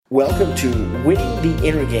Welcome to Winning the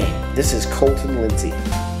Inner Game. This is Colton Lindsay.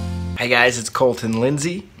 Hey guys, it's Colton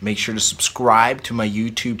Lindsay. Make sure to subscribe to my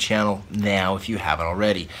YouTube channel now if you haven't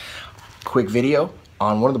already. Quick video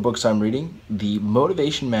on one of the books I'm reading, The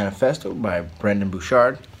Motivation Manifesto by Brendon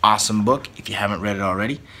Buchard. Awesome book. If you haven't read it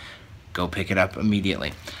already, go pick it up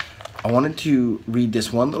immediately. I wanted to read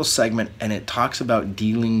this one little segment, and it talks about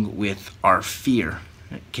dealing with our fear.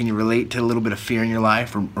 Can you relate to a little bit of fear in your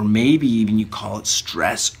life? Or maybe even you call it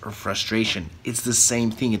stress or frustration. It's the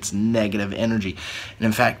same thing. It's negative energy. And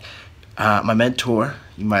in fact, my mentor,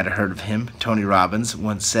 you might have heard of him, Tony Robbins,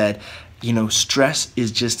 once said, stress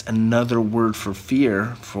is just another word for fear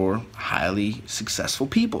for highly successful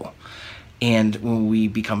people. And when we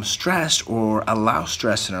become stressed or allow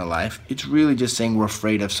stress in our life, it's really just saying we're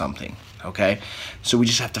afraid of something, okay? So we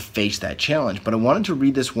just have to face that challenge. But I wanted to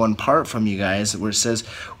read this one part from you guys where it says,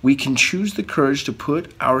 we can choose the courage to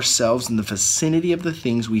put ourselves in the vicinity of the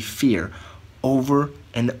things we fear over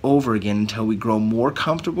and over again until we grow more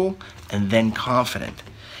comfortable and then confident.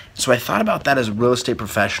 So I thought about that as a real estate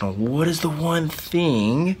professional. What is the one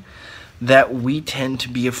thing that we tend to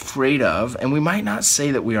be afraid of? And we might not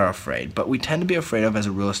say that we are afraid, but we tend to be afraid of as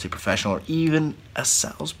a real estate professional or even a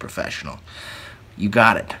sales professional. You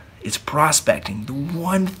got it. It's prospecting, the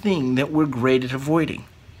one thing that we're great at avoiding.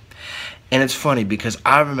 And it's funny because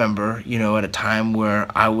I remember, at a time where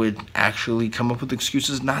I would actually come up with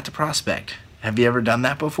excuses not to prospect. Have you ever done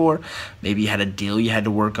that before? Maybe you had a deal you had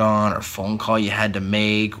to work on, or a phone call you had to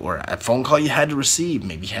make, or a phone call you had to receive.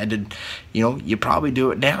 Maybe you had to, you probably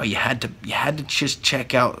do it now. You had to just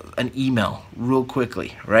check out an email real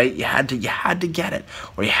quickly, right? You had to get it,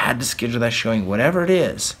 or you had to schedule that showing, whatever it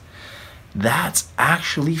is. That's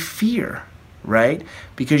actually fear, right?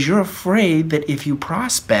 Because you're afraid that if you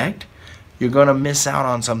prospect, you're going to miss out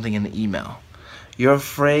on something in the email. You're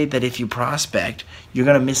afraid that if you prospect, you're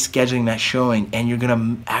going to miss scheduling that showing and you're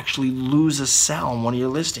going to actually lose a sale on one of your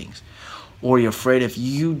listings. Or you're afraid if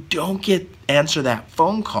you don't answer that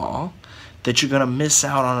phone call that you're going to miss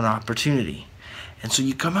out on an opportunity. And so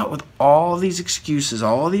you come out with all these excuses,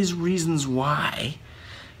 all these reasons why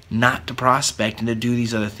not to prospect and to do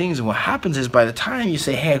these other things. And what happens is by the time you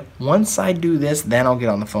say, hey, once I do this, then I'll get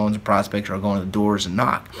on the phones and prospect, or I'll go into the doors and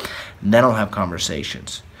knock. And then I'll have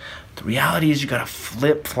conversations. The reality is you got to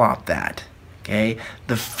flip-flop that, okay?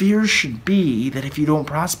 The fear should be that if you don't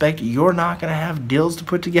prospect, you're not going to have deals to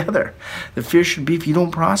put together. The fear should be if you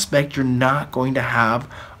don't prospect, you're not going to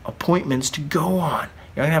have appointments to go on.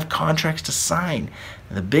 You're not going to have contracts to sign.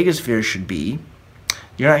 And the biggest fear should be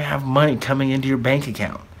you're not going to have money coming into your bank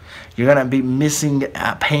account. You're going to be missing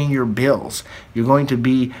paying your bills. You're going to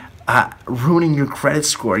be ruining your credit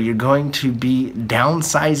score. You're going to be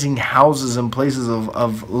downsizing houses and places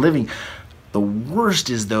of living. The worst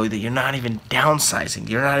is, though, that you're not even downsizing.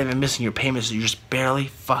 You're not even missing your payments. You're just barely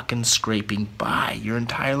fucking scraping by your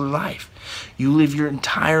entire life. You live your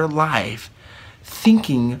entire life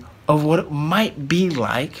thinking of what it might be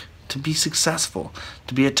like to be successful,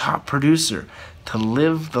 to be a top producer, to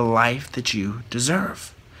live the life that you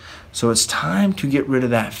deserve. So it's time to get rid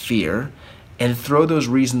of that fear and throw those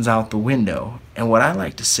reasons out the window. And what I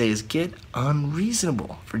like to say is get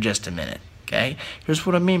unreasonable for just a minute, okay? Here's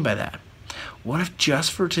what I mean by that. What if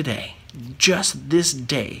just for today, just this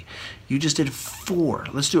day, you just did 4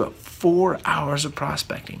 hours of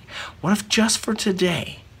prospecting? What if just for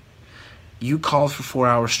today, you called for 4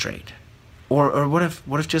 hours straight? Or what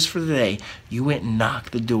if just for today, you went and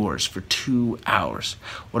knocked the doors for 2 hours?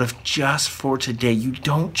 What if just for today, you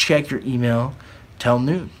don't check your email till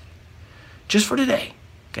noon? Just for today,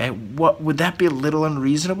 okay? What would that be a little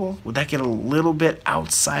unreasonable? Would that get a little bit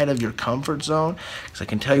outside of your comfort zone? Because I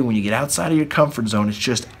can tell you, when you get outside of your comfort zone, it's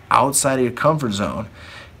just outside of your comfort zone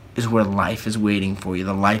is where life is waiting for you.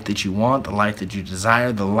 The life that you want, the life that you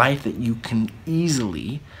desire, the life that you can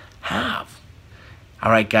easily have.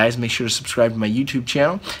 All right, guys, make sure to subscribe to my YouTube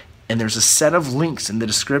channel. And there's a set of links in the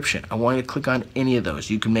description. I want you to click on any of those.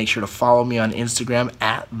 You can make sure to follow me on Instagram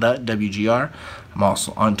 @thewgr. I'm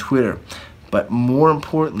also on Twitter. But more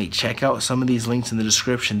importantly, check out some of these links in the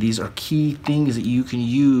description. These are key things that you can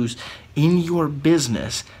use in your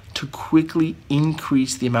business to quickly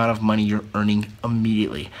increase the amount of money you're earning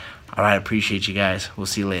immediately. All right, I appreciate you guys. We'll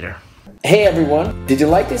see you later. Hey everyone, did you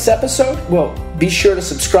like this episode? Well, be sure to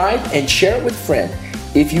subscribe and share it with a friend.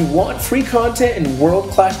 If you want free content and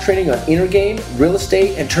world-class training on inner game, real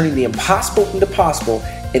estate, and turning the impossible into possible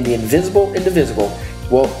and the invisible into visible,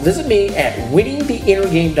 well, visit me at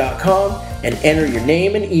winningtheinnergame.com and enter your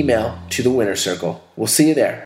name and email to the winner circle. We'll see you there.